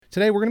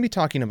Today we're going to be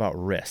talking about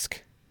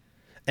risk.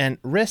 And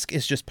risk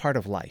is just part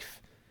of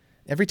life.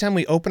 Every time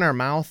we open our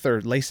mouth or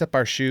lace up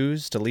our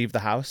shoes to leave the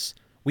house,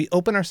 we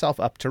open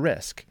ourselves up to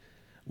risk.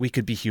 We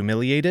could be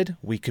humiliated,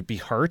 we could be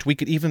hurt, we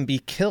could even be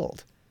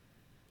killed.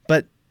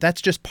 But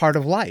that's just part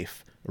of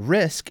life.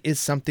 Risk is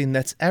something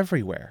that's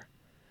everywhere.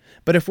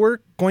 But if we're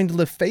going to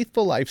live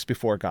faithful lives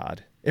before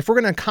God, if we're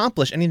going to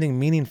accomplish anything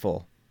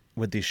meaningful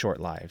with these short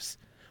lives,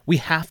 we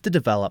have to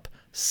develop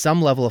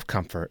some level of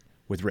comfort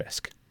with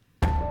risk.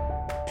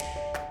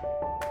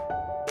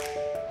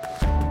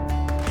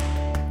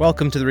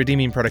 Welcome to the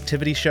Redeeming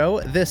Productivity Show.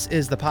 This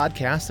is the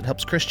podcast that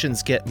helps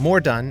Christians get more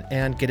done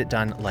and get it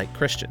done like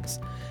Christians.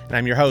 And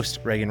I'm your host,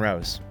 Reagan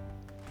Rose.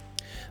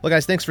 Well,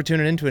 guys, thanks for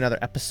tuning in to another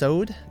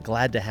episode.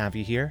 Glad to have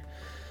you here.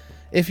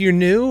 If you're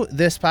new,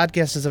 this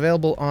podcast is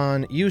available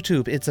on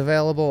YouTube. It's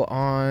available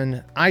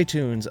on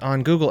iTunes,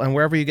 on Google, and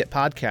wherever you get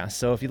podcasts.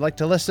 So if you'd like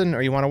to listen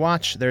or you want to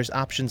watch, there's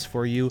options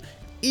for you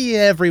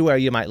everywhere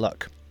you might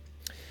look.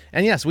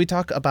 And yes, we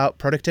talk about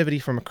productivity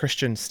from a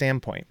Christian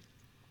standpoint.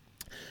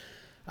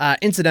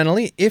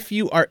 Incidentally, if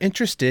you are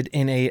interested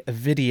in a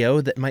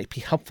video that might be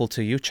helpful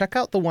to you, check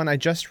out the one I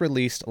just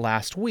released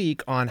last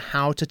week on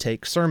how to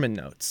take sermon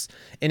notes.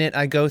 In it,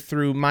 I go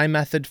through my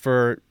method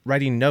for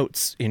writing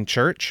notes in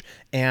church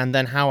and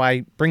then how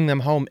I bring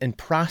them home and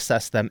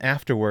process them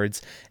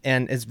afterwards.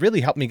 And it's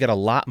really helped me get a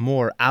lot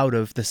more out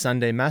of the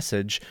Sunday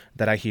message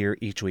that I hear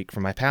each week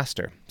from my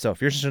pastor. So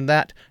if you're interested in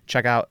that,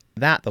 check out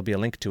that. There'll be a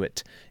link to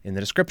it in the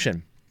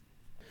description.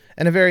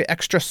 And a very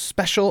extra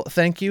special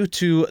thank you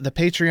to the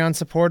Patreon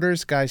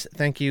supporters. Guys,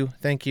 thank you.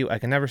 Thank you. I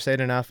can never say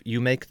it enough. You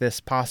make this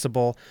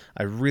possible.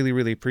 I really,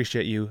 really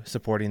appreciate you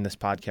supporting this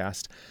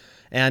podcast.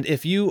 And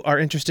if you are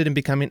interested in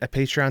becoming a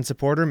Patreon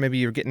supporter, maybe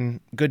you're getting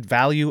good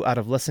value out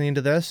of listening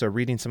to this or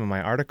reading some of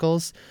my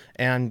articles,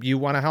 and you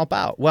want to help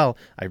out, well,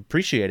 I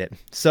appreciate it.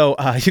 So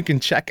you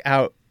can check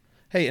out.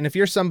 Hey, and if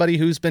you're somebody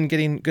who's been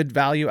getting good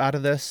value out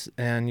of this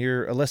and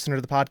you're a listener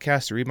to the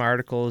podcast or read my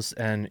articles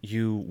and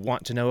you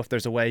want to know if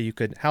there's a way you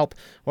could help,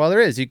 well,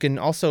 there is. You can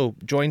also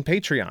join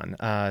Patreon.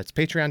 It's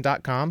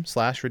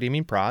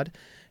patreon.com/redeemingprod.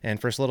 And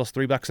for as little as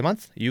 $3 a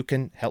month, you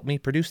can help me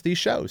produce these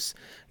shows.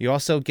 You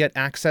also get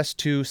access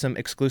to some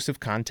exclusive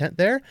content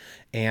there.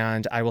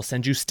 And I will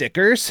send you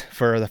stickers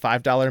for the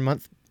 $5 a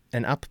month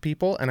and up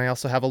people. And I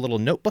also have a little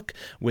notebook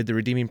with the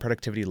Redeeming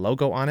Productivity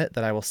logo on it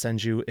that I will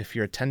send you if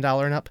you're a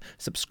 $10 and up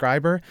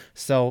subscriber.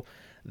 So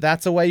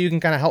that's a way you can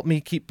kind of help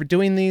me keep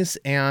doing these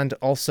and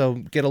also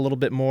get a little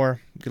bit more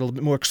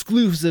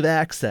exclusive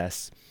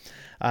access.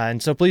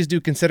 And so please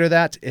do consider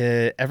that.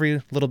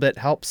 Every little bit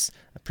helps.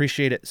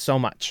 Appreciate it so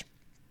much.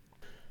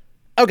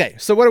 Okay,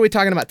 so what are we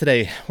talking about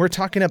today? We're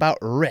talking about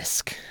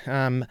risk.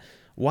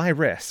 Why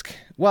risk?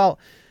 Well,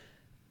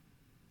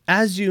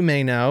 as you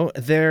may know,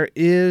 there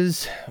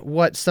is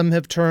what some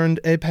have termed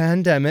a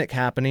pandemic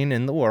happening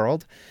in the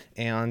world,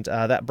 and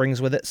that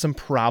brings with it some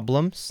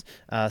problems,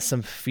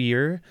 some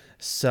fear,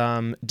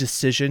 some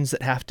decisions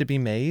that have to be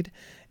made,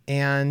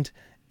 and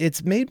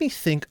it's made me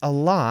think a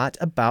lot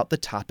about the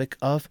topic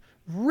of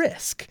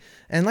risk.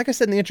 And like I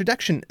said in the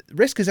introduction,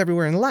 risk is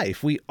everywhere in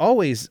life. We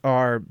always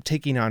are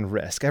taking on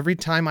risk. Every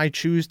time I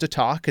choose to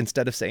talk,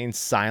 instead of saying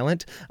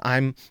silent,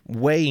 I'm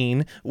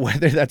weighing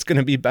whether that's going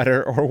to be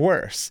better or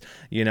worse.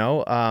 You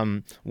know,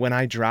 when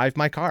I drive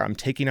my car, I'm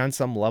taking on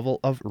some level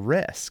of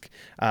risk.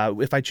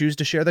 If I choose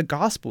to share the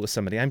gospel with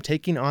somebody, I'm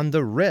taking on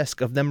the risk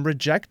of them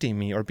rejecting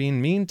me or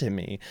being mean to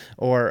me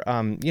or,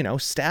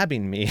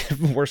 stabbing me,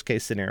 worst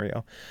case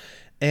scenario.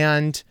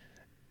 And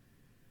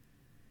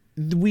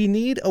we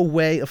need a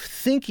way of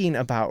thinking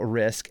about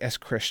risk as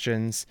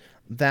Christians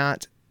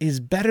that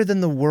is better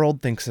than the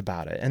world thinks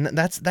about it. And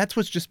that's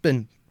what's just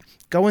been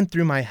going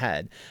through my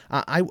head.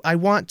 I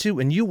want to,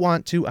 and you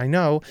want to, I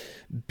know,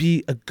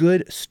 be a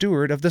good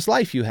steward of this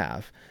life you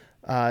have.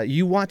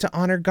 You want to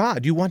honor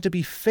God. You want to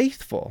be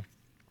faithful.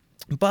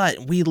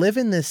 But we live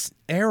in this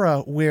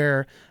era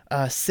where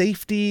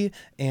safety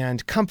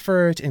and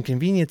comfort and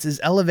convenience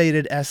is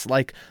elevated as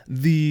like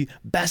the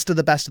best of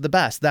the best of the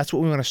best. That's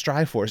what we want to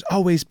strive for, is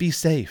always be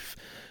safe.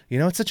 You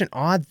know, it's such an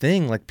odd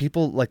thing. Like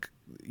people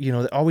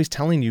they're always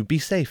telling you, be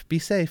safe, be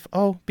safe.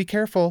 Oh, be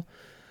careful.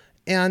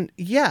 And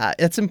yeah,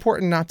 it's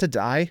important not to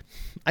die.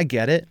 I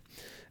get it.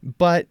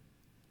 But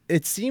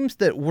it seems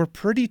that we're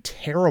pretty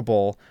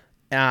terrible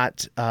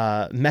at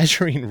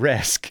measuring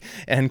risk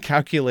and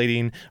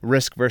calculating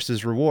risk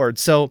versus reward.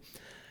 So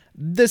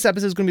this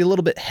episode is going to be a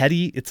little bit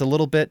heady. It's a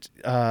little bit,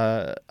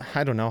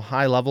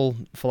 high level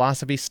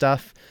philosophy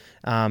stuff.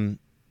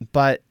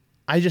 But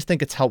I just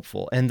think it's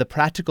helpful. And the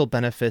practical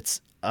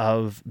benefits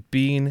of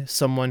being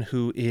someone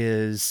who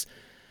is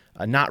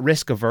not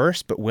risk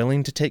averse, but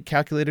willing to take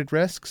calculated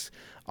risks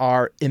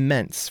are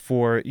immense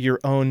for your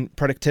own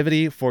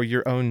productivity, for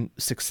your own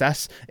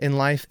success in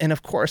life, and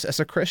of course, as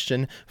a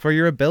Christian, for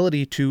your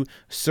ability to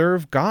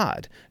serve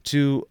God,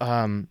 to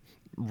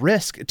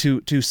risk,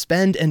 to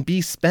spend and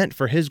be spent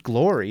for His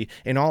glory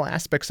in all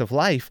aspects of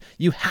life.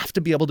 You have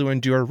to be able to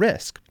endure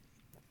risk.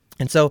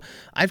 And so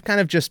I've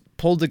kind of just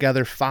pulled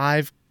together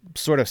 5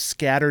 sort of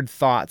scattered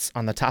thoughts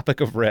on the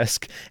topic of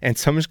risk. And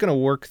so I'm just going to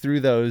work through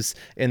those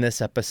in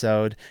this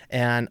episode.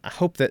 And I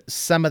hope that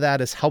some of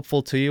that is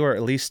helpful to you, or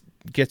at least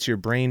gets your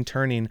brain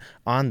turning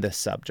on this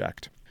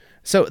subject.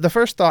 So the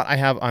first thought I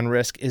have on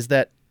risk is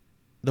that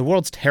the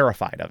world's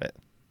terrified of it.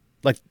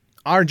 Like,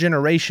 our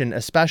generation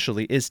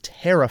especially is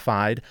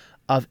terrified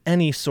of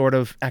any sort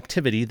of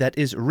activity that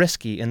is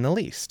risky in the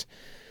least.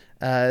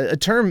 A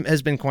term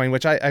has been coined,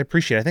 which I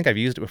appreciate. I think I've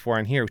used it before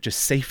on here, which is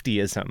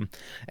safetyism.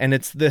 And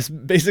it's this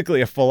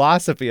basically a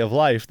philosophy of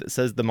life that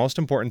says the most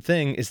important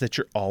thing is that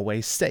you're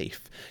always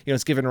safe.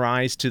 It's given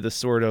rise to the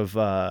sort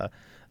of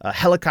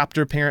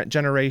helicopter parent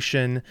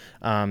generation.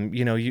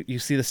 You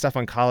see the stuff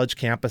on college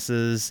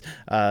campuses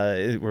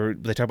where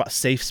they talk about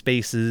safe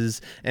spaces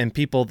and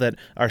people that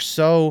are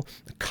so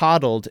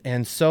coddled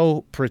and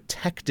so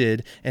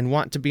protected and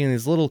want to be in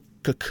these little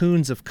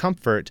cocoons of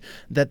comfort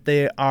that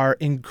they are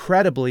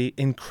incredibly,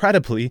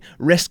 incredibly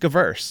risk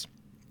averse.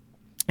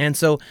 And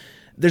so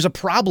there's a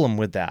problem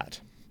with that.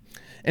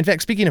 In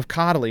fact, speaking of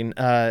coddling,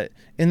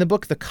 in the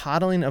book, The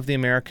Coddling of the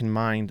American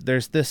Mind,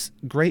 there's this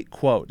great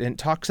quote, and it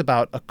talks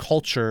about a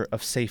culture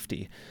of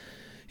safety.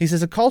 He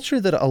says, a culture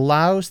that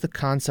allows the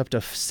concept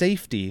of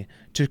safety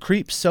to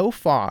creep so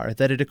far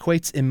that it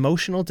equates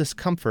emotional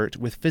discomfort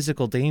with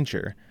physical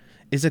danger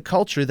is a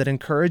culture that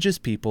encourages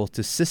people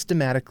to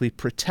systematically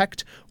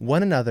protect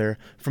one another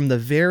from the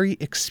very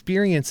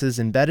experiences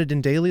embedded in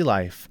daily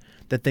life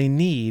that they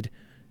need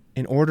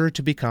in order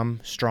to become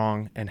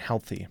strong and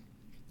healthy.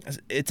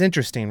 It's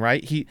interesting,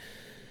 right? He's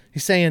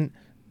saying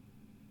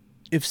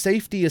if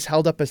safety is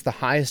held up as the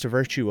highest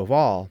virtue of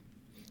all,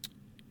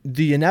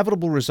 the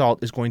inevitable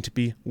result is going to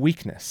be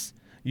weakness.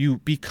 You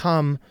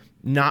become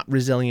not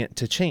resilient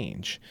to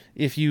change.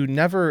 If you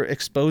never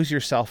expose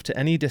yourself to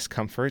any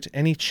discomfort,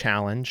 any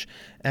challenge,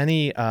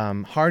 any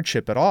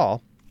hardship at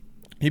all,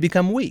 you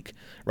become weak,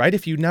 right?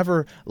 If you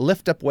never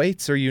lift up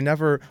weights or you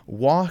never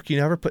walk, you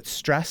never put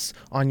stress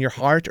on your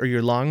heart or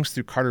your lungs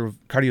through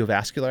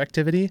cardiovascular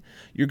activity,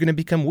 you're going to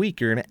become weak.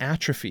 You're going to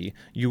atrophy.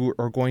 You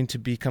are going to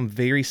become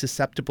very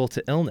susceptible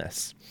to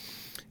illness.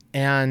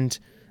 And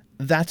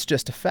that's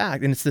just a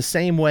fact. And it's the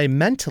same way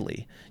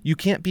mentally. You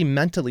can't be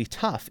mentally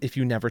tough if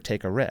you never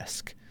take a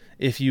risk,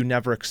 if you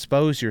never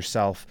expose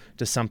yourself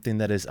to something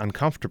that is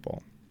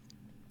uncomfortable.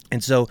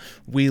 And so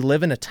we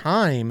live in a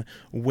time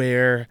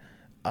where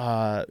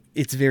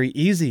it's very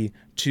easy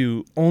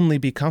to only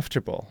be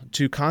comfortable,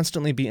 to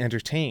constantly be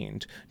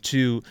entertained,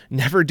 to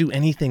never do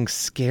anything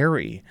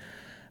scary.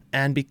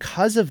 And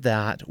because of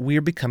that,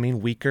 we're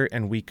becoming weaker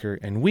and weaker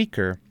and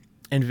weaker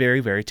and very,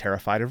 very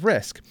terrified of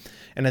risk.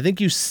 And I think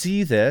you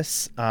see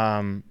this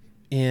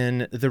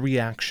in the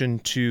reaction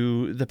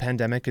to the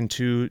pandemic and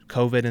to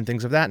COVID and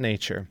things of that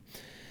nature.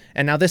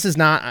 And now this is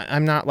not,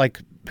 I'm not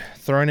like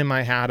throwing in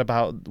my hat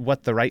about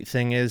what the right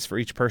thing is for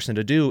each person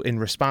to do in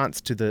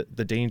response to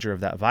the danger of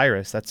that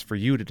virus. That's for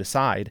you to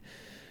decide.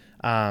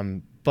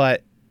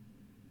 But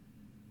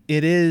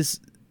it is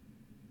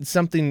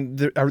something,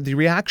 the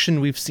reaction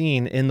we've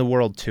seen in the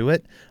world to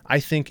it, I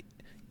think,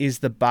 is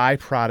the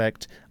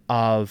byproduct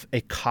of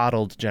a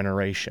coddled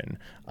generation,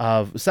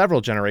 of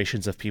several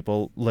generations of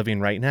people living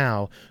right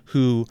now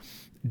who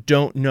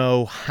don't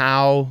know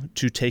how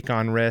to take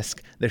on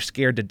risk. They're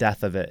scared to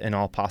death of it in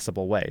all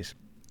possible ways.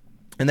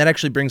 And that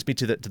actually brings me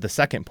to the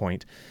second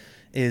point,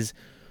 is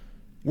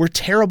we're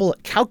terrible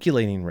at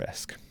calculating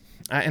risk.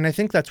 And I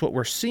think that's what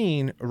we're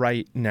seeing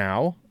right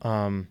now.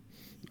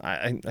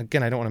 I don't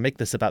want to make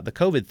this about the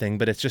COVID thing,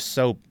 but it's just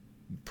so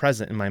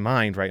present in my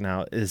mind right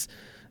now, is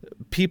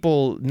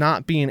people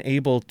not being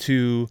able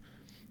to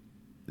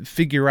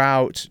figure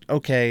out,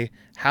 okay,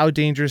 how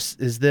dangerous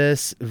is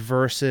this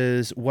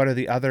versus what are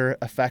the other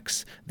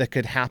effects that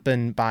could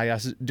happen by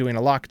us doing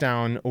a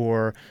lockdown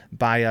or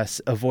by us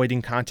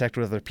avoiding contact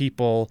with other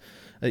people?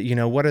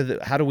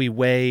 How do we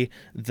weigh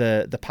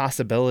the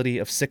possibility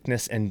of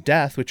sickness and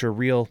death, which are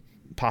real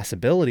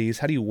possibilities?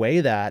 How do you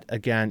weigh that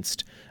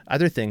against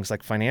other things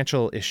like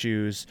financial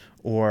issues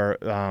or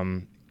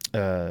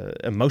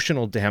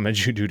emotional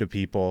damage you do to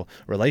people,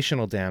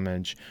 relational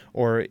damage,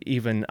 or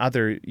even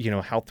other,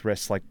 health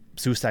risks like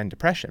suicide and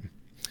depression?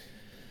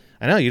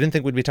 I know you didn't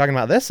think we'd be talking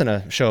about this in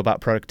a show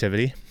about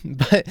productivity,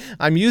 but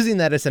I'm using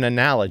that as an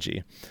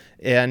analogy.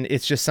 And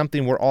it's just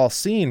something we're all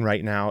seeing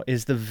right now,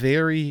 is the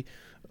very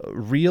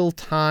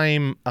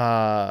real-time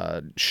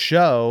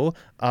show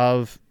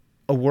of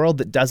a world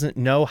that doesn't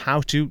know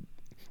how to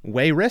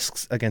weigh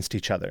risks against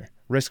each other,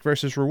 risk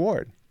versus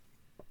reward.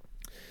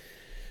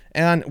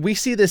 And we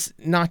see this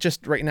not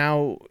just right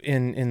now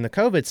in the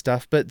COVID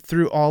stuff, but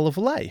through all of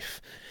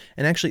life.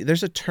 And actually,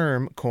 there's a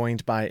term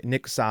coined by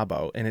Nick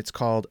Szabo, and it's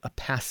called a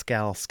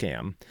Pascal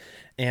scam.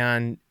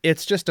 And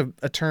it's just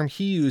a term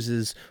he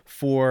uses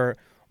for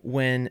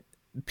when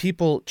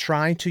people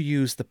try to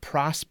use the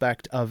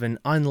prospect of an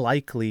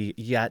unlikely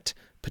yet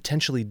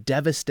potentially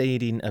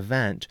devastating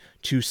event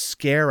to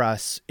scare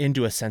us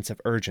into a sense of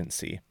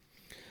urgency.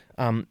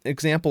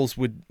 Examples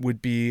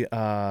would be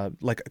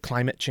like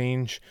climate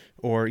change,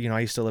 or, I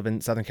used to live in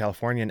Southern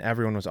California, and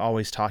everyone was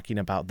always talking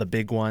about the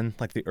big one,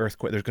 like the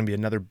earthquake. There's going to be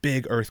another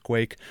big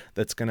earthquake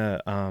that's going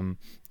to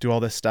do all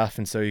this stuff,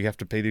 and so you have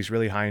to pay these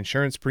really high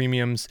insurance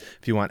premiums.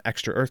 If you want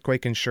extra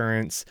earthquake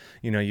insurance,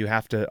 you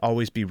have to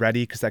always be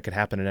ready because that could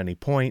happen at any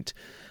point.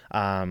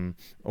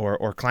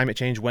 Or climate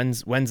change,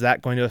 when's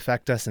that going to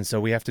affect us? And so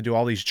we have to do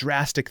all these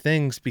drastic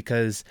things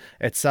because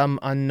at some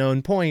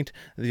unknown point,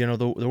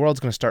 the world's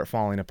going to start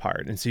falling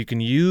apart. And so you can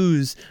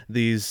use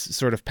these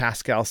sort of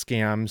Pascal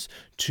scams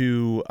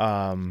to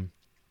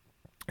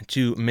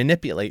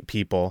manipulate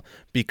people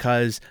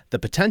because the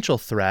potential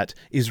threat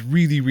is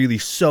really, really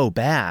so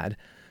bad,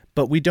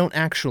 but we don't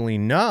actually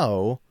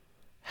know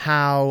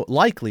how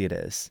likely it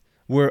is.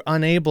 We're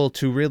unable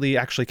to really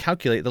actually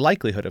calculate the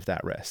likelihood of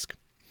that risk.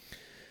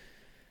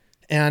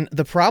 And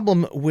the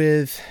problem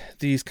with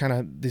these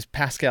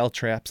Pascal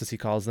traps, as he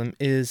calls them,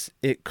 is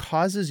it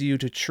causes you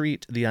to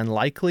treat the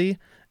unlikely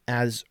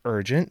as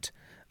urgent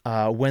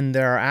when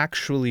there are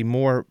actually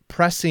more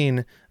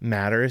pressing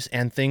matters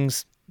and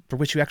things for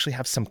which you actually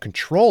have some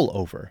control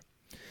over.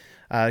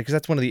 Because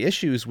that's one of the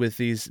issues with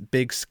these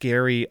big,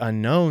 scary,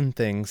 unknown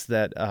things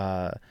that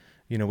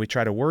we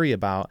try to worry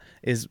about,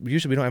 is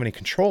usually we don't have any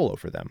control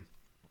over them.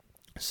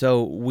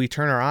 So we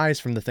turn our eyes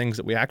from the things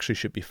that we actually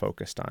should be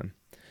focused on.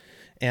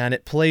 And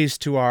it plays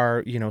to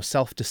our,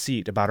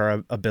 self-deceit about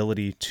our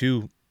ability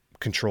to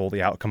control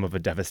the outcome of a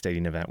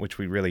devastating event, which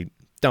we really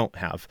don't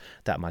have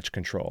that much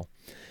control.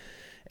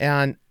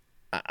 And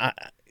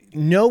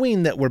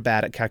knowing that we're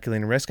bad at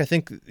calculating risk, I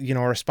think,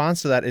 our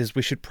response to that is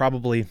we should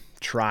probably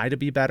try to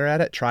be better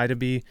at it, try to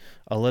be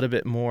a little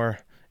bit more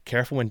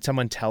careful when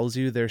someone tells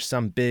you there's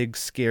some big,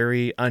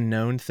 scary,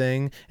 unknown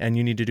thing and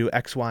you need to do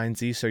X, Y, and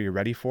Z so you're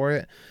ready for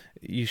it.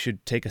 You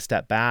should take a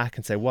step back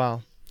and say,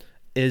 well,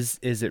 is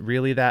it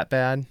really that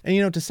bad?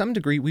 And, to some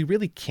degree, we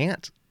really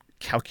can't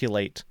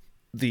calculate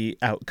the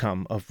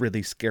outcome of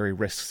really scary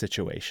risk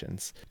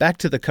situations. Back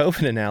to the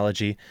COVID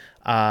analogy,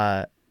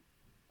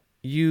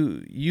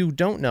 you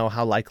don't know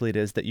how likely it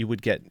is that you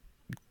would get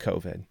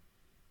COVID,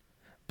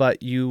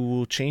 but you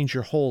will change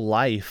your whole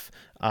life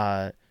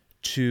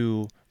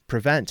to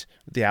prevent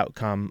the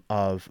outcome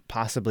of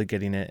possibly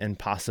getting it and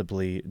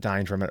possibly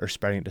dying from it or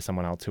spreading it to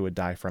someone else who would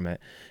die from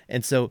it.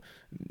 And so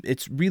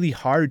it's really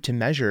hard to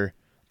measure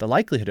the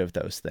likelihood of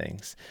those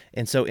things.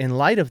 And so in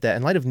light of that,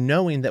 in light of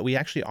knowing that we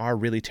actually are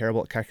really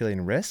terrible at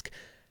calculating risk,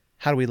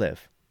 how do we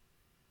live?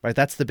 Right?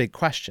 That's the big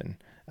question.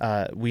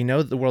 We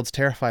know that the world's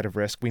terrified of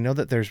risk. We know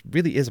that there's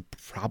really is a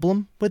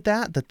problem with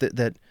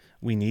that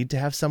we need to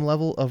have some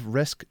level of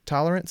risk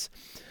tolerance.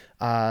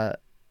 And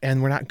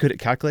we're not good at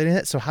calculating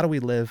it. So how do we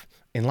live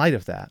in light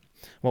of that?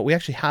 Well, we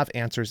actually have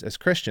answers as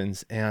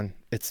Christians, and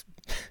it's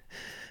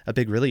a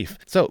big relief.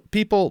 So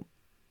people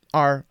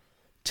are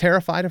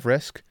terrified of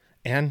risk,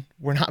 and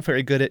we're not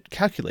very good at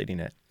calculating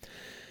it.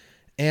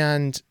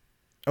 And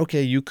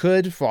okay, you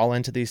could fall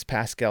into these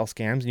Pascal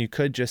scams, and you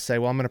could just say,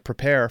 well, I'm going to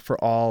prepare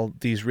for all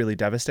these really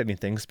devastating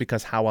things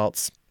because how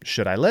else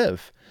should I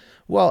live?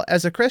 Well,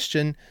 as a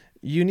Christian,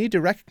 you need to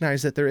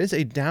recognize that there is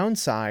a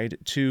downside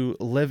to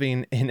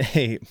living in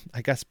a,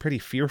 I guess, pretty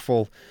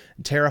fearful,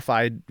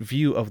 terrified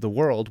view of the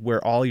world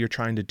where all you're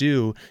trying to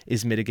do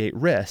is mitigate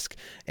risk.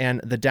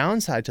 And the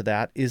downside to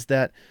that is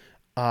that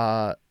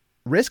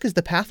risk is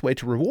the pathway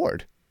to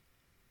reward.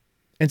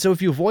 And so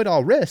if you avoid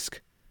all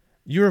risk,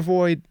 you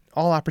avoid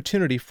all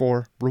opportunity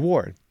for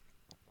reward.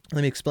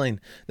 Let me explain.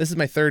 This is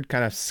my third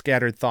kind of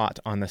scattered thought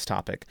on this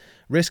topic.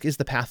 Risk is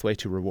the pathway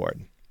to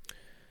reward.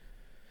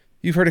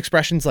 You've heard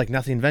expressions like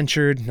nothing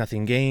ventured,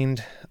 nothing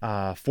gained,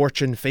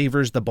 fortune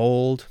favors the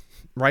bold,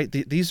 right?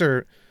 These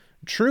are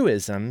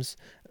truisms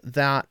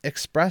that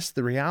express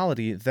the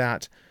reality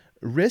that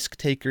risk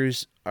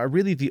takers are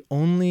really the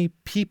only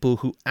people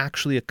who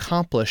actually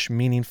accomplish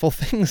meaningful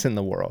things in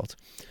the world.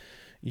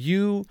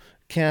 You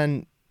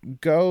can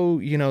go,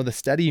 the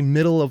steady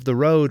middle of the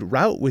road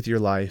route with your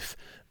life,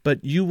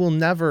 but you will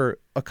never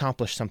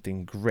accomplish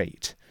something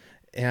great.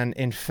 And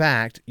in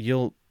fact,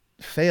 you'll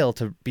fail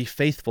to be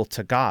faithful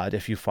to God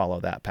if you follow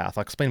that path.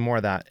 I'll explain more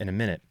of that in a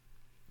minute.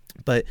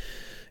 But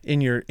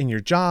in your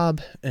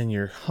job, in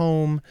your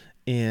home,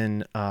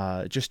 in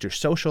just your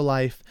social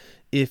life,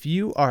 if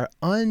you are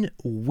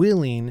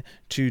unwilling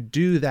to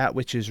do that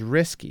which is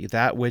risky,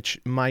 that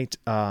which might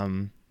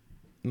harm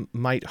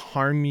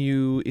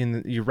you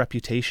in your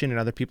reputation in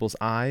other people's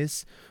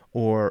eyes,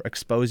 or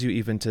expose you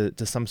even to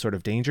some sort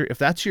of danger, if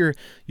that's your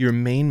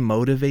main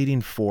motivating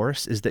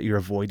force is that you're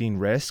avoiding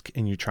risk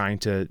and you're trying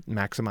to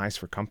maximize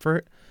for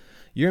comfort,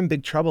 you're in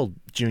big trouble,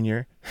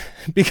 Junior,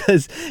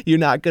 because you're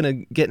not going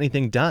to get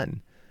anything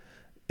done.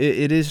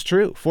 It is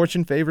true.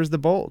 Fortune favors the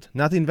bold.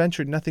 Nothing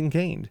ventured, nothing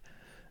gained.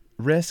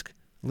 Risk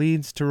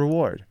leads to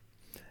reward.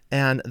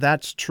 And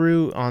that's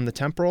true on the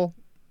temporal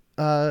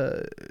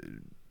timeline.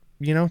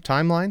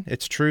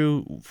 It's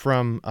true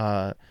from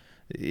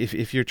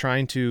If you're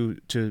trying to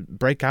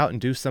break out and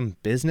do some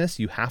business,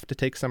 you have to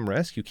take some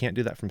risk. You can't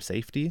do that from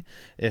safety.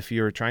 If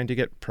you're trying to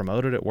get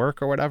promoted at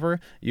work or whatever,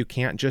 you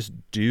can't just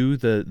do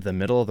the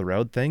middle of the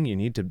road thing. You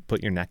need to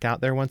put your neck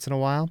out there once in a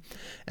while.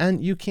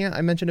 And you can't,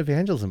 I mentioned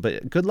evangelism,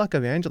 but good luck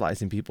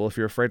evangelizing people if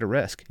you're afraid of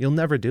risk. You'll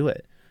never do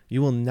it.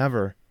 You will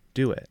never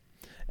do it.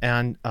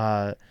 And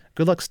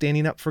good luck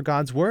standing up for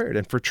God's word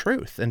and for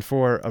truth and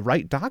for a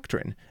right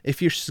doctrine.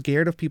 If you're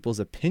scared of people's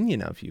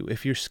opinion of you,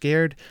 if you're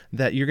scared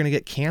that you're going to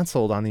get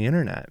canceled on the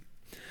internet,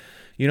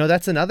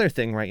 that's another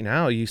thing right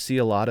now. You see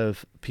a lot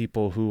of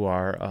people who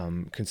are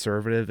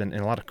conservative and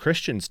a lot of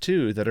Christians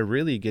too that are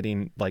really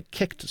getting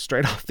kicked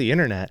straight off the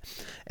internet.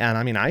 And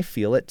I mean, I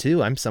feel it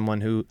too. I'm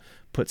someone who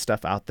put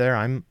stuff out there.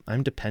 I'm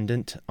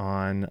dependent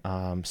on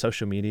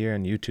social media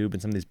and YouTube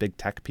and some of these big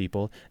tech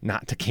people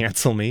not to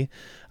cancel me.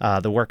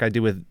 The work I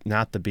do with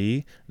Not the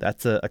Bee,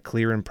 that's a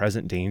clear and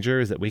present danger,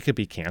 is that we could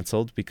be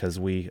canceled because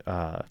we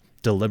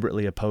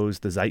deliberately oppose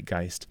the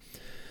zeitgeist.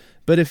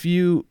 But if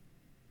you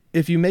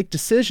make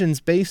decisions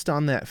based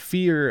on that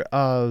fear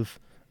of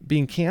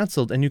being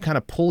canceled and you kind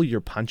of pull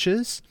your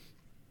punches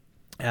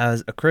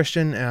as a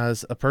Christian,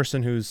 as a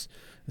person who's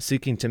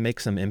seeking to make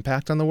some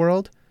impact on the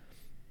world,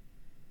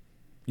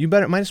 you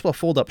might as well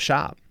fold up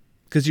shop,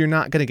 because you're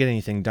not going to get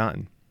anything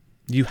done.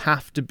 You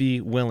have to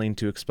be willing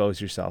to expose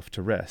yourself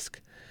to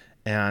risk.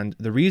 And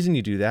the reason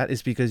you do that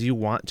is because you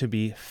want to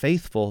be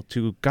faithful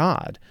to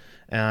God.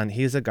 And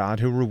He is a God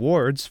who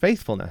rewards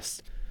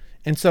faithfulness.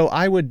 And so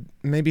I would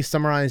maybe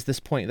summarize this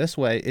point this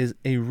way: is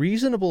a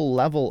reasonable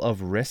level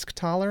of risk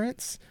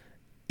tolerance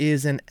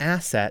is an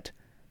asset,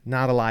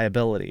 not a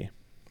liability.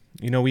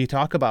 We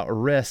talk about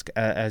risk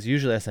as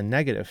usually as a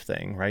negative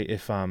thing, right?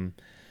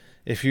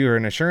 If you're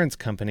an insurance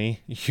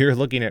company, you're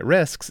looking at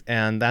risks,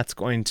 and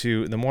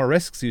the more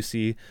risks you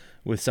see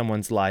with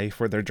someone's life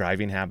or their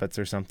driving habits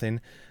or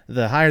something,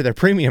 the higher their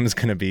premium is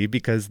going to be,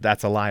 because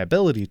that's a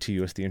liability to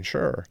you as the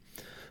insurer.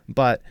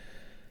 But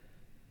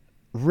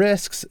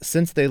risks,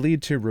 since they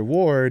lead to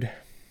reward,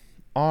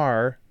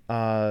 are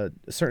a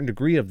certain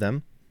degree of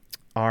them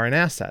are an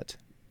asset,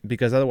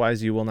 because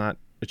otherwise you will not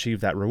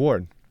achieve that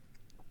reward.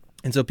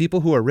 And so people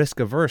who are risk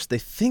averse, they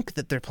think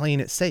that they're playing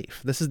it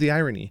safe. This is the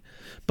irony.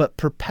 But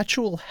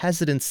perpetual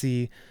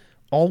hesitancy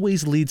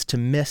always leads to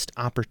missed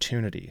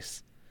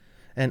opportunities.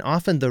 And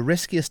often the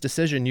riskiest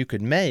decision you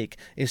could make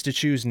is to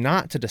choose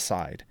not to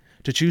decide,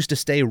 to choose to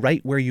stay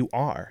right where you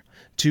are,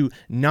 to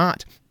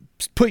not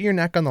put your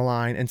neck on the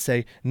line and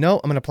say, no,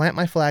 I'm going to plant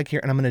my flag here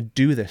and I'm going to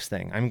do this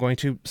thing. I'm going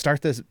to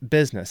start this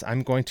business.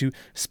 I'm going to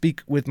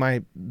speak with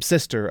my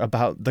sister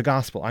about the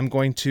gospel. I'm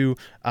going to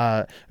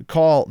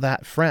call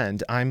that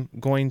friend. I'm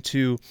going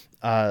to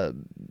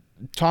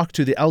talk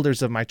to the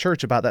elders of my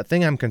church about that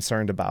thing I'm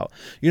concerned about.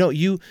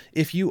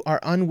 If you are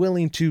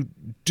unwilling to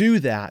do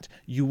that,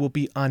 you will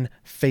be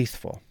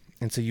unfaithful.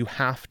 And so you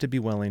have to be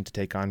willing to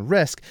take on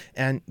risk,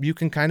 and you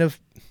can kind of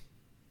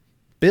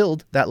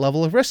build that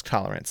level of risk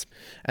tolerance.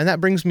 And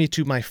that brings me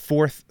to my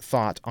fourth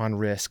thought on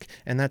risk,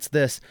 and that's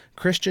this: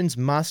 Christians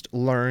must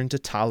learn to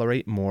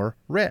tolerate more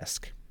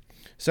risk.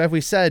 So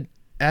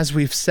as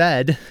we've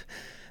said,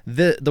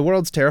 the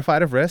world's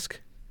terrified of risk.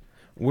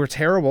 We're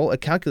terrible at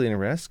calculating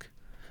risk,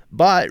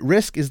 but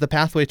risk is the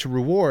pathway to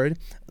reward.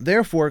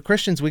 Therefore,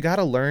 Christians, we got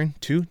to learn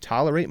to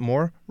tolerate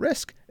more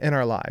risk in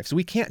our lives.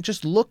 We can't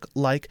just look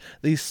like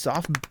these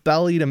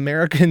soft-bellied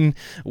American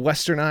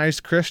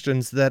westernized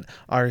Christians that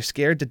are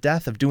scared to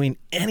death of doing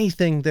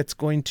anything that's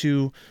going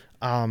to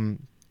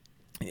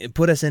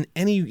put us in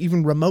any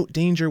even remote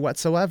danger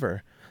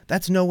whatsoever.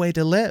 That's no way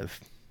to live.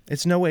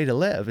 It's no way to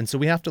live. And so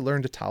we have to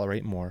learn to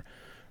tolerate more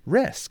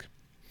risk.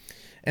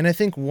 And I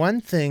think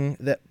one thing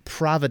that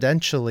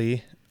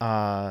providentially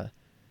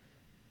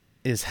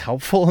is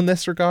helpful in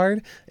this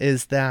regard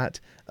is that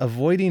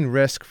avoiding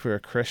risk for a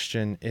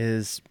Christian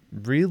is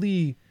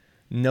really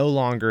no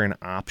longer an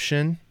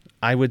option.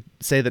 I would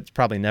say that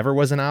probably never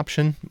was an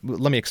option.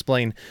 Let me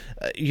explain.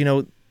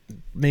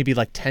 Maybe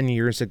 10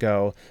 years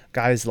ago,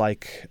 guys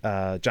like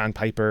John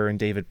Piper and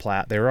David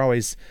Platt, they were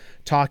always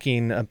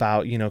talking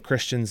about,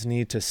 Christians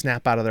need to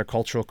snap out of their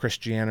cultural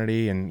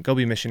Christianity and go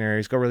be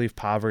missionaries, go relieve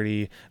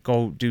poverty,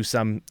 go do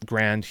some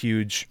grand,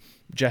 huge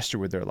gesture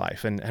with their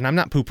life. And I'm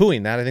not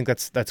poo-pooing that. I think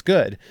that's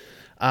good.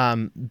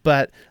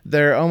 But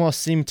there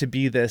almost seemed to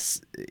be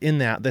this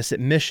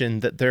admission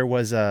that there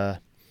was a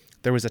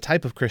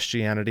type of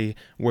Christianity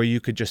where you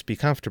could just be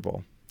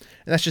comfortable.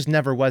 And that just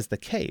never was the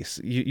case.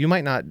 You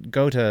might not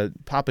go to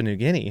Papua New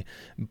Guinea,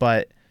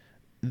 but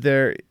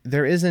there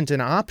isn't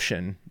an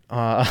option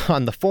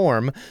on the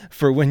form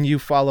for when you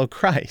follow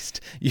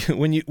Christ.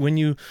 When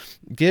you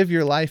give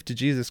your life to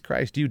Jesus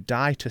Christ, you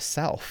die to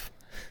self.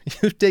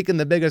 You've taken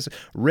the biggest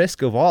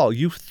risk of all.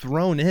 You've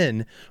thrown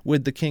in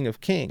with the King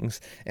of Kings.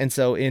 And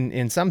so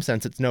in some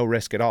sense, it's no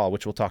risk at all,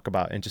 which we'll talk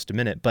about in just a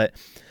minute. But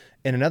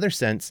in another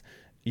sense,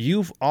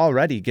 you've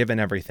already given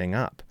everything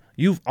up.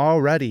 You've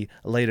already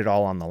laid it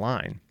all on the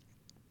line.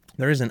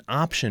 There's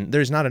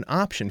not an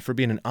option for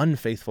being an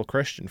unfaithful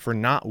Christian, for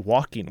not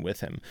walking with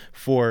him,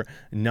 for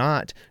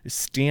not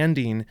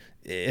standing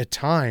at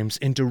times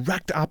in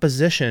direct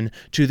opposition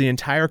to the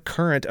entire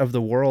current of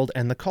the world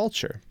and the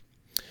culture.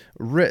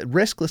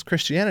 Riskless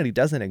Christianity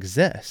doesn't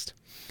exist.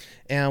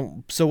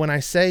 And so when I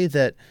say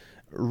that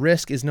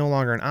risk is no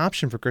longer an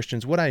option for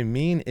Christians, what I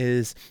mean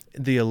is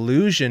the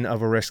illusion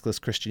of a riskless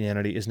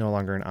Christianity is no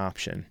longer an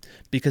option,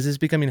 because it's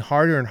becoming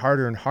harder and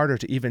harder and harder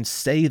to even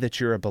say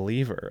that you're a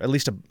believer, at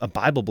least a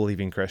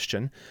Bible-believing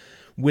Christian,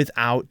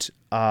 without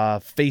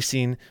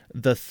facing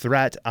the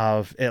threat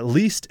of at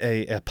least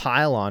a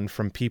pile-on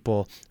from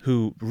people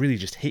who really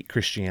just hate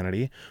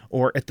Christianity,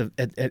 or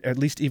at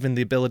least even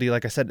the ability,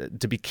 like I said,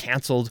 to be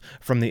canceled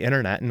from the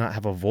internet and not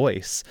have a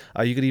voice.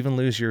 You could even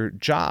lose your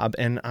job,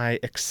 and I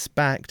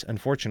expect,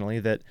 unfortunately,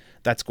 that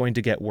that's going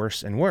to get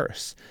worse and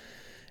worse.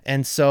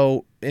 And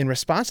so in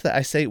response to that,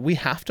 I say we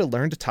have to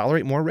learn to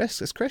tolerate more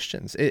risks as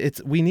Christians.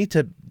 We need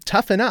to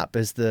toughen up,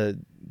 is the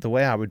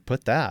way I would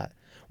put that.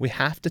 We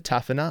have to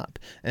toughen up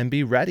and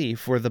be ready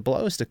for the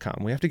blows to come.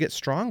 We have to get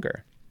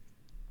stronger.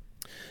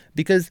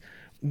 Because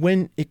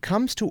when it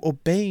comes to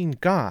obeying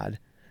God,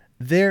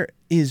 there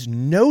is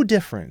no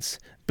difference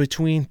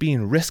between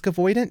being risk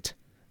avoidant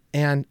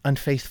and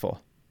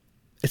unfaithful.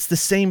 It's the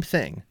same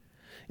thing.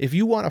 If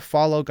you want to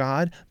follow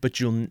God,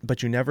 but you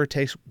never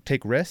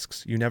take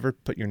risks, you never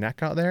put your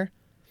neck out there,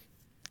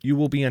 you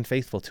will be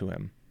unfaithful to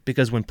him.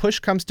 Because when push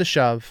comes to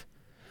shove,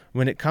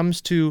 when it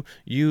comes to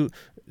you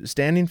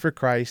standing for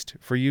Christ,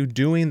 for you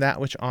doing that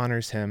which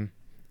honors him,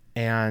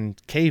 and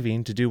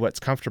caving to do what's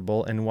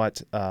comfortable and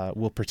what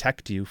will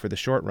protect you for the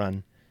short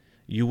run,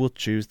 you will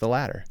choose the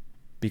latter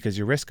because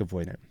you're risk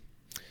avoidant.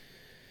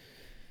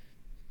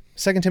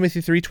 2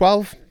 Timothy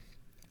 3:12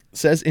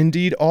 says,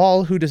 "Indeed,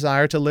 all who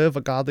desire to live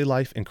a godly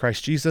life in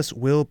Christ Jesus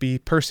will be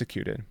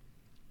persecuted."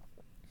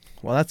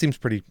 Well, that seems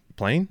pretty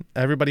plain.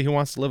 Everybody who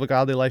wants to live a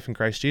godly life in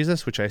Christ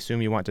Jesus, which I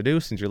assume you want to do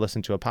since you're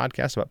listening to a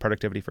podcast about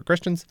productivity for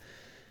Christians,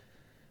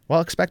 well,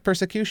 expect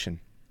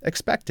persecution.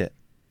 Expect it.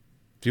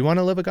 If you want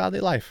to live a godly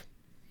life,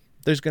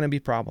 there's going to be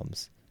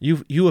problems.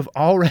 You have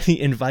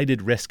already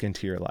invited risk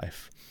into your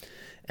life.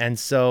 And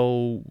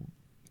so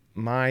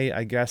my,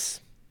 I guess,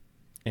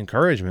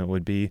 encouragement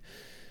would be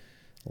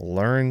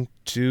learn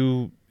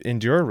to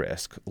endure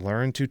risk,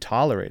 learn to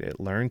tolerate it,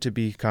 learn to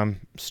become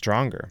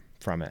stronger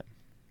from it.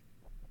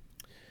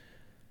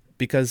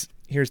 Because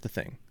here's the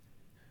thing.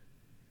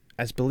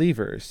 As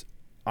believers,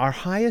 our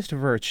highest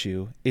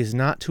virtue is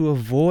not to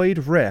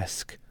avoid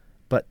risk,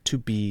 but to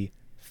be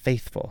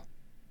faithful.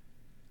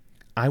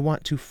 I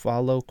want to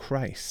follow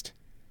Christ.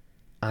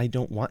 I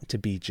don't want to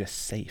be just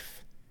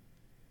safe.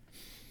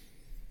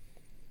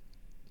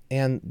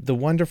 And the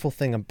wonderful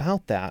thing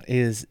about that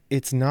is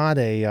it's not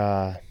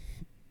a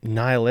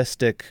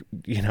nihilistic,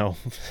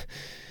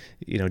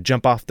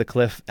 jump off the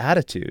cliff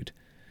attitude.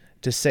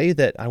 To say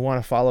that I want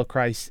to follow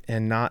Christ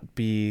and not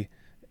be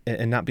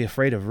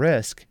afraid of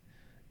risk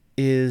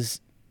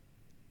is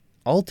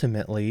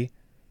ultimately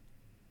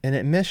an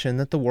admission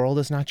that the world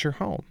is not your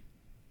home.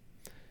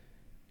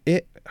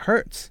 It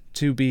hurts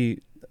to be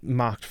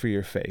mocked for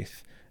your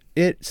faith.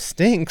 It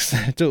stinks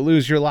to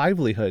lose your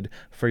livelihood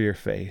for your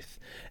faith.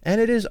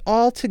 And it is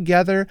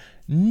altogether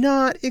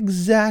not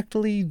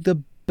exactly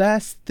the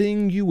best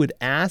thing you would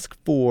ask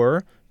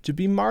for to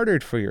be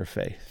martyred for your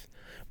faith.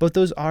 But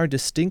those are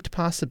distinct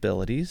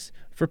possibilities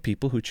for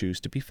people who choose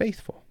to be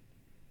faithful.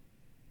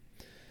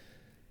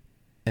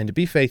 And to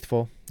be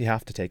faithful, you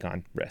have to take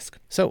on risk.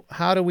 So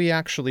how do we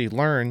actually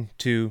learn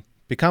to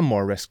become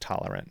more risk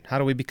tolerant? How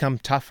do we become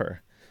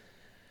tougher?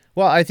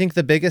 Well, I think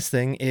the biggest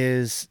thing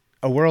is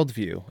a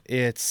worldview.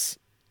 It's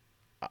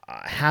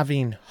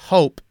having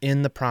hope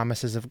in the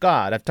promises of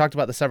God. I've talked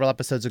about this several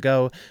episodes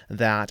ago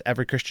that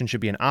every Christian should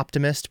be an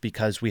optimist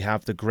because we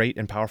have the great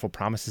and powerful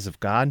promises of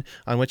God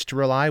on which to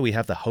rely. We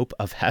have the hope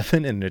of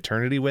heaven and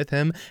eternity with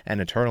him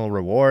and eternal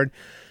reward.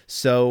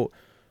 So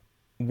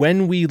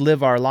when we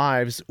live our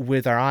lives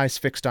with our eyes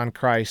fixed on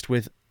Christ,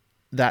 with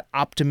that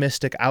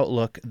optimistic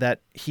outlook that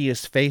he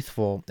is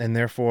faithful and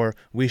therefore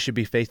we should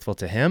be faithful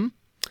to him,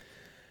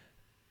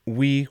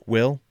 we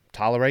will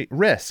tolerate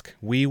risk.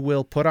 We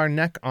will put our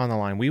neck on the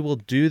line. We will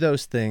do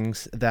those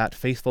things that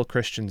faithful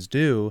Christians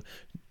do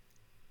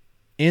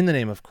in the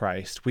name of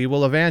Christ. We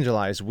will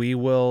evangelize. We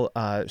will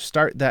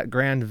start that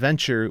grand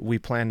venture we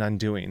planned on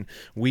doing.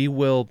 We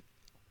will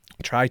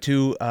try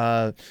to,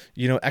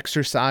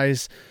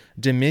 exercise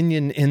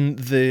dominion in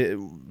the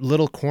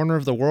little corner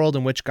of the world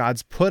in which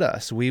God's put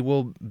us. We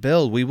will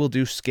build. We will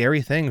do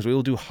scary things. We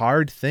will do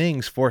hard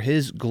things for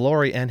his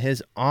glory and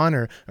his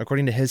honor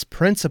according to his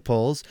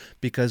principles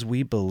because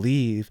we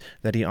believe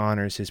that he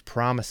honors his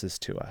promises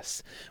to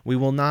us. We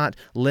will not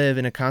live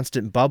in a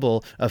constant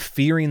bubble of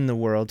fearing the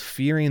world,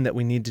 fearing that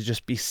we need to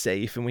just be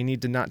safe and we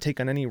need to not take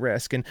on any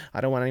risk and I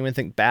don't want anyone to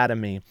think bad of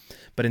me.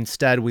 But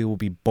instead, we will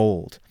be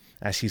bold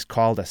as he's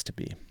called us to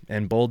be.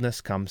 And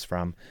boldness comes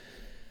from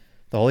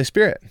the Holy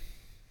Spirit.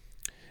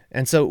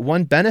 And so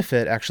one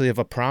benefit actually of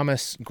a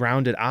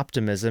promise-grounded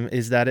optimism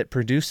is that it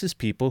produces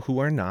people who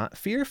are not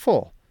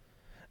fearful.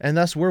 And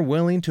thus we're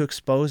willing to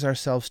expose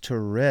ourselves to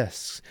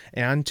risks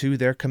and to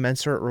their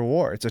commensurate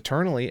rewards,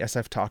 eternally, as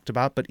I've talked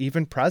about, but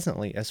even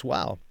presently as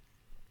well.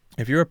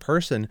 If you're a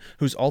person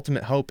whose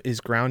ultimate hope is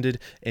grounded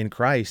in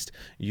Christ,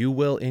 you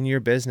will, in your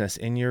business,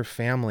 in your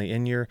family,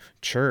 in your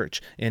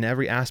church, in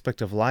every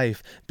aspect of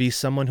life, be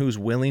someone who's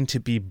willing to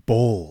be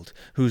bold,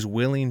 who's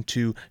willing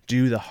to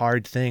do the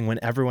hard thing when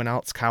everyone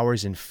else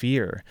cowers in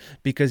fear,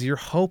 because your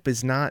hope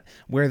is not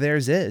where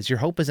theirs is. Your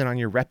hope isn't on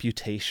your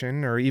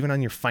reputation or even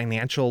on your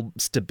financial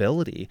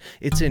stability.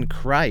 It's in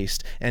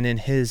Christ and in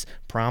His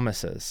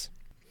promises.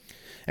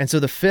 And so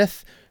the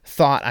fifth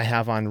thought I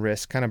have on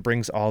risk kind of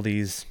brings all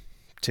these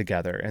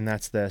together, and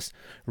that's this: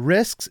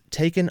 risks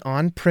taken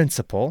on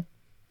principle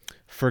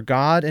for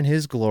God and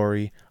His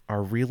glory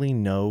are really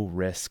no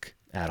risk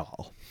at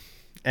all.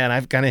 And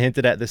I've kind of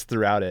hinted at this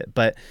throughout it,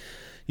 but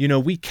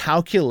we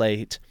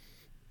calculate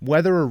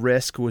whether a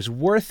risk was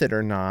worth it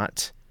or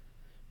not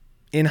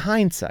in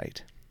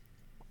hindsight.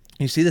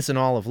 You see this in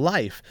all of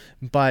life,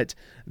 but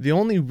the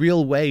only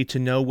real way to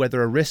know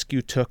whether a risk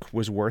you took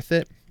was worth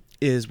it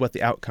is what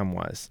the outcome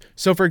was.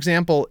 So for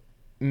example,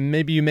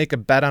 maybe you make a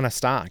bet on a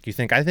stock. You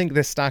think, I think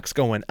this stock's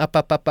going up,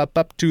 up, up, up,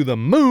 up to the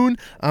moon.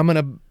 I'm going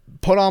to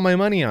put all my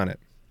money on it.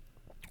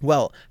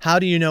 Well, how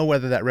do you know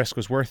whether that risk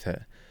was worth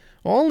it?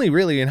 Well, only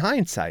really in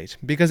hindsight,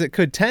 because it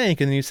could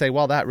tank and then you say,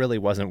 well, that really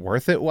wasn't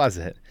worth it, was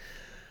it?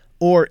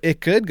 Or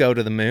it could go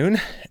to the moon,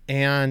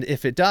 and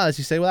if it does,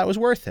 you say, well, that was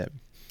worth it.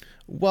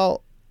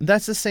 Well,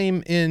 that's the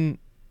same in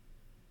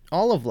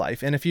all of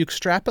life. And if you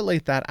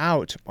extrapolate that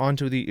out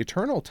onto the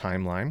eternal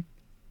timeline,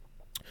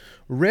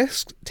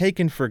 risks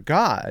taken for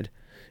God,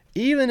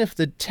 even if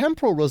the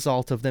temporal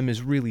result of them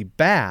is really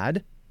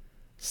bad,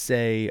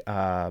 say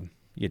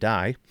you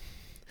die,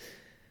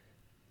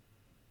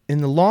 in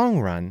the long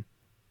run,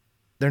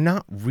 they're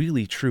not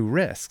really true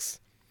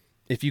risks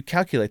if you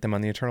calculate them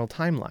on the eternal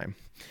timeline.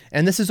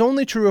 And this is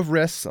only true of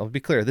risks, I'll be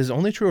clear, this is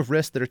only true of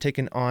risks that are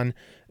taken on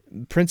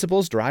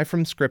principles derived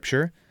from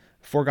Scripture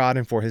for God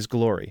and for His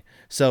glory.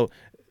 So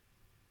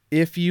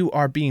if you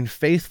are being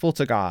faithful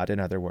to God, in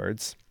other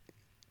words,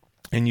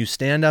 and you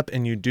stand up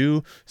and you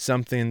do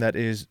something that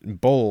is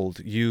bold,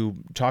 you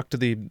talk to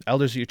the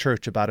elders of your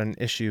church about an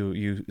issue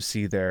you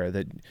see there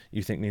that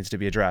you think needs to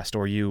be addressed,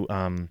 or you're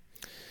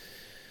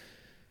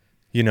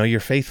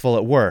faithful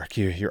at work,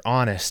 you're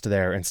honest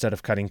there instead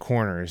of cutting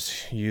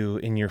corners. You,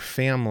 in your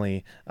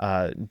family,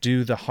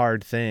 do the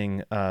hard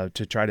thing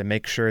to try to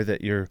make sure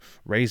that you're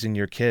raising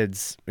your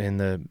kids in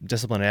the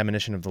discipline and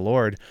admonition of the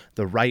Lord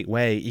the right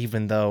way,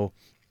 even though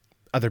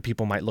other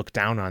people might look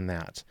down on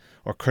that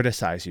or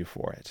criticize you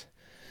for it.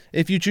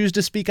 If you choose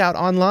to speak out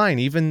online,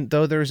 even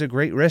though there's a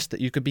great risk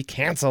that you could be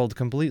canceled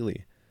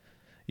completely,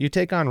 you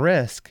take on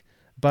risk,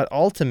 but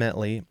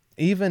ultimately,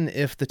 even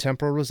if the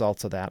temporal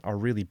results of that are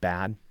really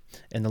bad,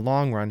 in the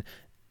long run,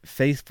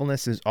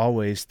 faithfulness is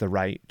always the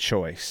right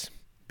choice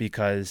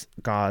because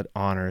God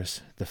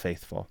honors the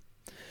faithful.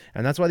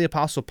 And that's why the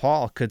Apostle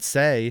Paul could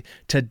say,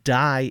 to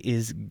die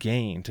is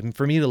gain.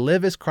 For me to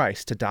live is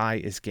Christ, to die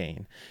is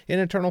gain. In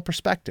eternal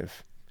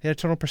perspective.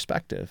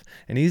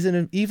 And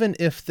even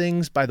if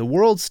things by the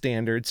world's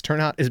standards turn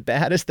out as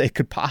bad as they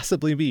could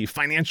possibly be,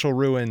 financial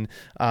ruin,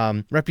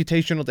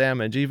 reputational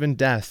damage, even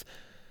death,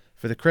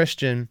 for the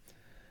Christian,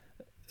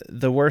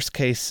 the worst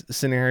case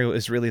scenario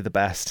is really the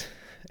best.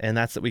 And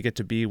that's that we get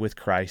to be with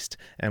Christ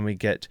and we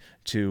get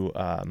to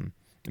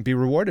be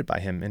rewarded by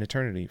Him in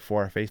eternity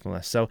for our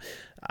faithfulness. So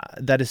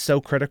that is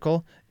so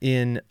critical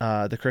in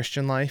the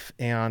Christian life.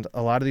 And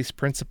a lot of these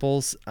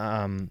principles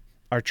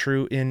are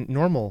true in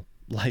normal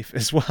life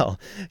as well,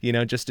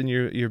 just in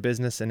your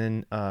business and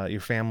in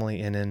your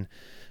family and in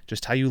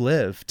just how you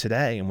live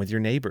today and with your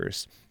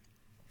neighbors.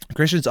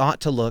 Christians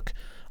ought to look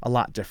a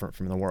lot different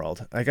from the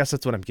world. I guess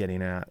that's what I'm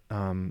getting at.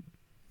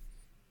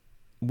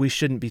 We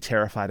shouldn't be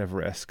terrified of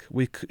risk.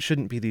 We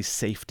shouldn't be these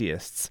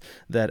safetyists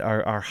that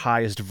our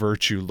highest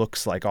virtue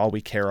looks like all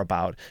we care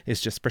about is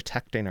just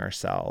protecting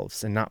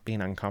ourselves and not being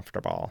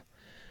uncomfortable.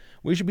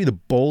 We should be the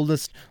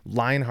boldest,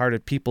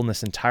 lion-hearted people in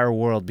this entire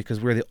world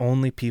because we're the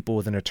only people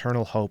with an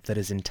eternal hope that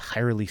is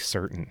entirely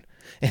certain.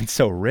 And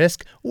so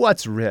risk?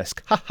 What's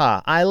risk?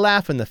 I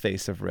laugh in the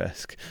face of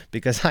risk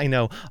because I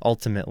know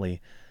ultimately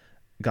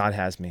God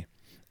has me.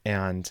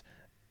 And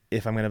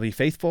if I'm going to be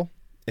faithful,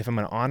 if I'm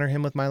going to honor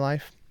Him with my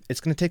life, it's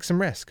going to take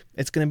some risk.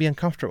 It's going to be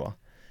uncomfortable.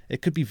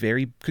 It could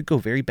go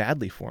very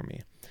badly for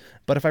me.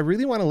 But if I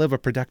really want to live a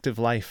productive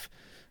life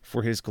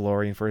for His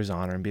glory and for His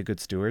honor and be a good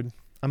steward,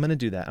 I'm going to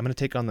do that. I'm going to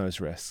take on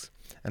those risks.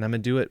 And I'm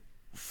going to do it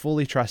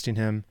fully trusting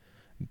Him,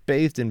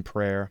 bathed in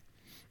prayer,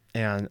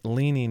 and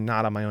leaning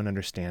not on my own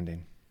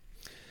understanding.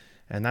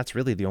 And that's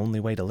really the only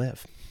way to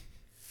live.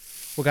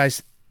 Well,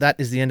 guys, that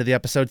is the end of the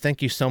episode.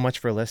 Thank you so much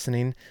for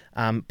listening.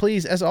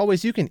 Please, as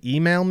always, you can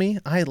email me.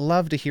 I'd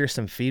love to hear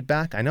some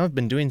feedback. I know I've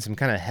been doing some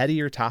kind of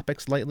headier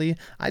topics lately.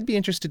 I'd be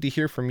interested to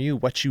hear from you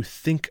what you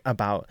think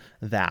about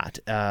that,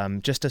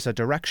 just as a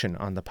direction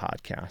on the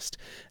podcast.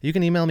 You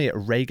can email me at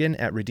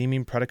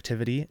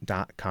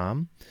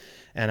reagan@redeemingproductivity.com.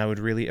 and I would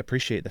really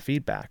appreciate the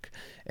feedback.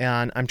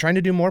 And I'm trying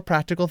to do more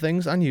practical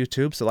things on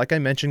YouTube. So like I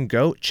mentioned,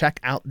 go check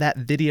out that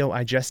video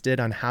I just did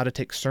on how to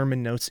take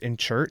sermon notes in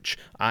church.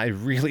 I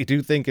really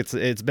do think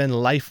it's been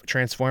life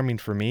transforming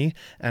for me,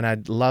 and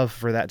I'd love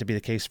for that to be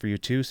the case for you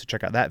too. So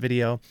check out that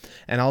video.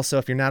 And also,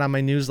 if you're not on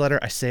my newsletter,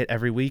 I say it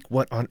every week.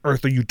 What on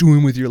earth are you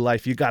doing with your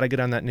life? You got to get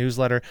on that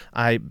newsletter.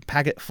 I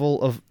pack it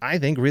full of, I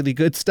think, really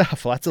good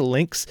stuff. Lots of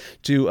links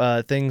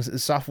to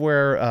things,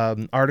 software,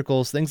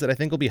 articles, things that I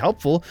think will be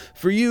helpful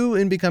for you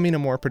in becoming a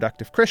more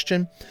productive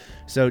Christian.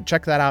 So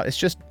check that out. It's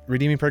just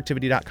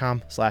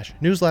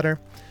redeemingproductivity.com/newsletter.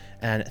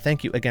 And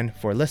thank you again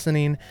for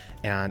listening.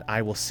 And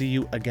I will see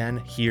you again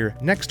here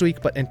next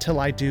week. But until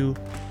I do,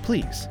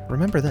 please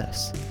remember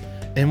this.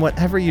 In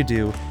whatever you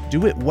do,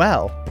 do it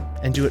well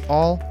and do it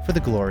all for the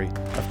glory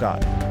of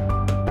God.